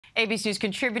ABC News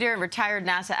contributor and retired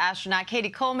NASA astronaut Cady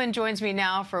Coleman joins me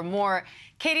now for more.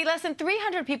 Cady, less than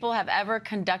 300 people have ever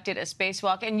conducted a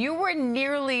spacewalk, and you were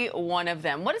nearly one of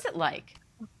them. What is it like?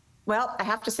 Well, I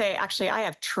have to say, actually, I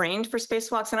have trained for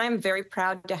spacewalks, and I'm very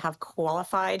proud to have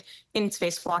qualified in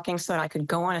spacewalking so that I could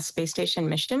go on a space station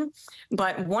mission.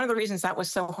 But one of the reasons that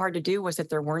was so hard to do was that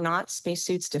there were not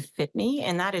spacesuits to fit me,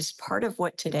 and that is part of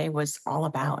what today was all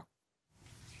about.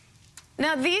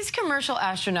 Now, these commercial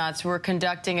astronauts were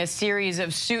conducting a series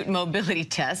of suit mobility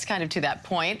tests, kind of to that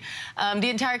point. The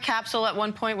entire capsule at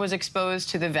one point was exposed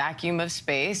to the vacuum of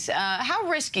space. How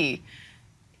risky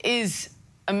is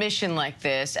a mission like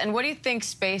this, and what do you think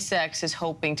SpaceX is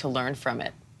hoping to learn from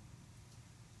it?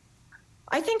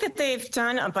 I think that they've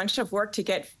done a bunch of work to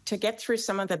get through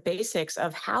some of the basics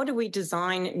of how do we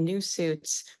design new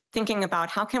suits, thinking about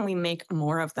how can we make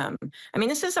more of them. I mean,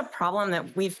 this is a problem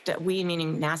that we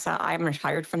meaning NASA, I'm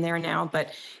retired from there now,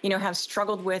 but have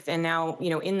struggled with, and now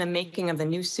in the making of the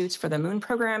new suits for the moon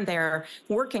program, they're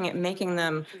working at making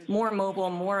them more mobile,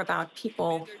 more about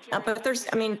people. But there's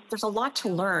a lot to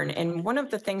learn, and one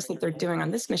of the things that they're doing on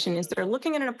this mission is they're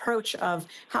looking at an approach of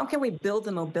how can we build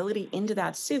the mobility into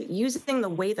that suit using the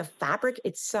way the fabric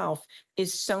itself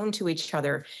is sewn to each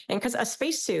other. And because a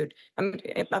spacesuit,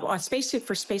 a spacesuit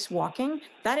for spacewalking,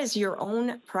 that is your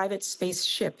own private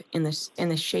spaceship in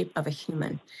the shape of a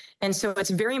human. And so it's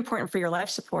very important for your life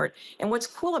support. And what's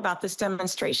cool about this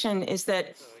demonstration is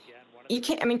that you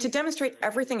can't, to demonstrate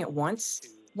everything at once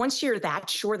you're that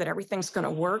sure that everything's going to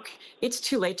work, it's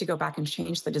too late to go back and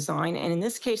change the design. And in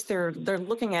this case, they're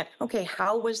looking at, okay,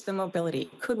 how was the mobility?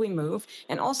 Could we move?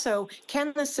 And also,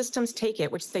 can the systems take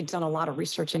it, which they've done a lot of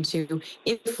research into,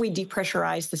 if we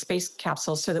depressurize the space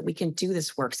capsule so that we can do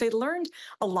this work. So they learned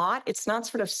a lot. It's not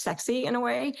sort of sexy in a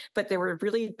way, but there were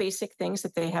really basic things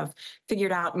that they have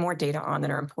figured out more data on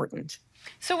that are important.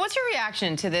 So what's your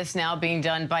reaction to this now being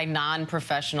done by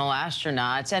non-professional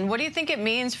astronauts? And what do you think it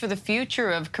means for the future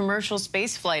of commercial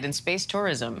spaceflight and space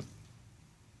tourism?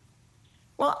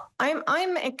 Well,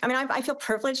 I feel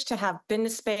privileged to have been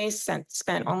to space and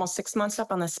spent almost 6 months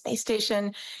up on the space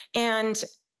station. And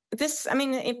this,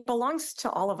 it belongs to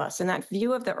all of us, and that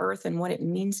view of the Earth and what it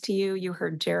means to you. You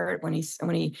heard Jared when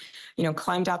he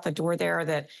climbed out the door there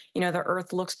that, the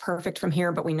Earth looks perfect from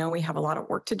here, but we know we have a lot of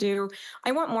work to do.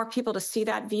 I want more people to see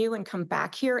that view and come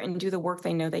back here and do the work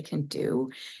they know they can do.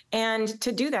 And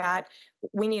to do that,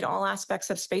 we need all aspects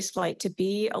of spaceflight to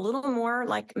be a little more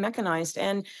like mechanized.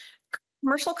 And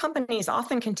commercial companies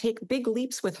often can take big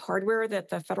leaps with hardware that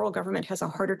the federal government has a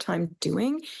harder time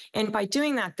doing. And by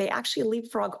doing that, they actually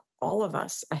leapfrog all of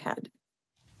us ahead.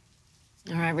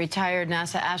 All right, retired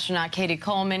NASA astronaut Cady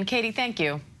Coleman. Cady, thank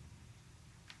you.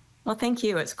 Well, thank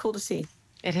you. It's cool to see.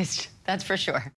 It is, that's for sure.